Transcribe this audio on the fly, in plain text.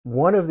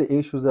One of the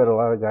issues that a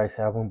lot of guys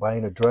have when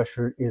buying a dress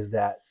shirt is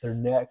that their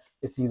neck,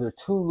 it's either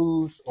too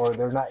loose or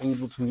they're not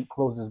able to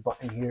close this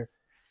button here.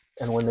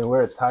 And when they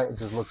wear it tight, it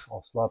just looks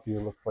all sloppy.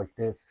 It looks like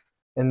this.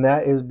 And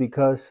that is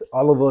because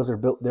all of us are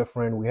built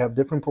different. We have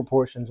different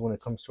proportions when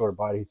it comes to our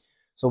body.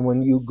 So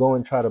when you go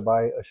and try to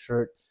buy a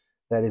shirt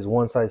that is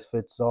one size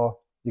fits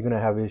all, you're going to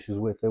have issues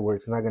with it where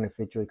it's not going to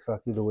fit you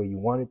exactly the way you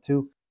want it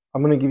to.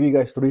 I'm going to give you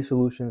guys three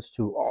solutions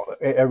to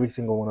every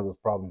single one of those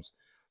problems.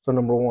 So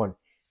number one,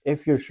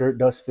 if your shirt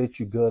does fit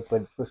you good,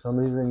 but for some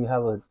reason you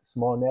have a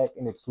small neck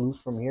and it's loose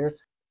from here,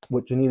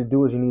 what you need to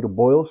do is you need to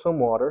boil some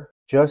water.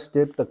 Just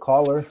dip the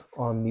collar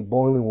on the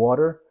boiling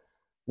water.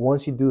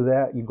 Once you do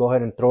that, you go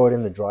ahead and throw it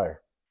in the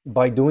dryer.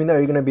 By doing that,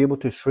 you're going to be able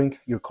to shrink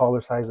your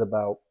collar size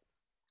about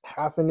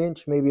half an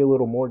inch, maybe a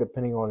little more,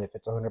 depending on if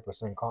it's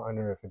 100% cotton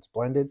or if it's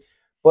blended.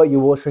 But you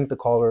will shrink the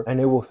collar and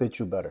it will fit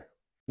you better.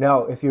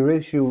 Now, if your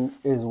issue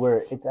is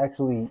where it's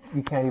actually,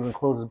 you can't even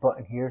close the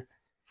button here,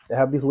 they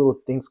have these little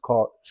things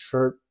called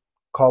shirt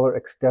collar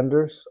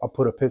extenders. I'll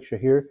put a picture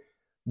here.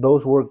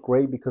 Those work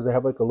great because they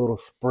have like a little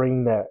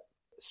spring that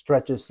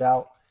stretches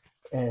out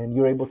and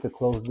you're able to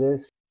close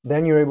this.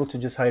 Then you're able to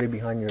just hide it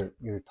behind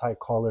your tight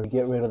collar,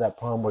 get rid of that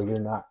problem where you're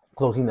not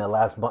closing that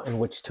last button,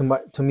 which to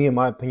me, in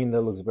my opinion,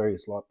 that looks very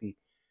sloppy.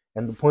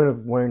 And the point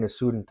of wearing a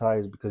suit and tie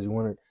is because you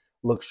want to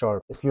look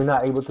sharp. If you're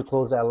not able to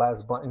close that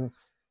last button,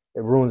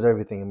 it ruins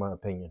everything, in my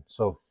opinion.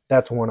 So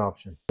that's one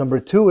option. Number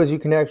two is you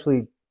can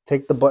actually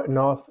take the button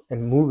off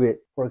and move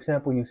it. For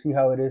example, you see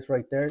how it is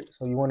right there.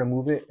 So you want to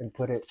move it and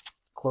put it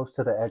close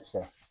to the edge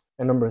there.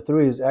 And number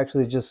three is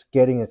actually just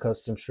getting a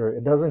custom shirt.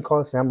 It doesn't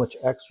cost that much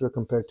extra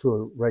compared to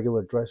a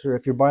regular dress shirt.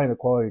 If you're buying a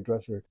quality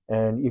dress shirt,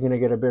 and you're going to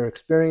get a better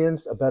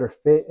experience, a better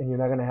fit, and you're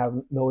not going to have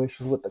no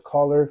issues with the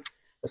collar.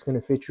 It's going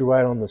to fit you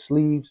right on the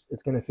sleeves.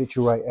 It's going to fit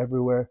you right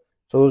everywhere.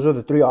 So those are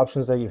the three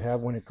options that you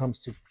have when it comes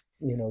to,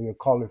 your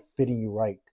collar fitting you right.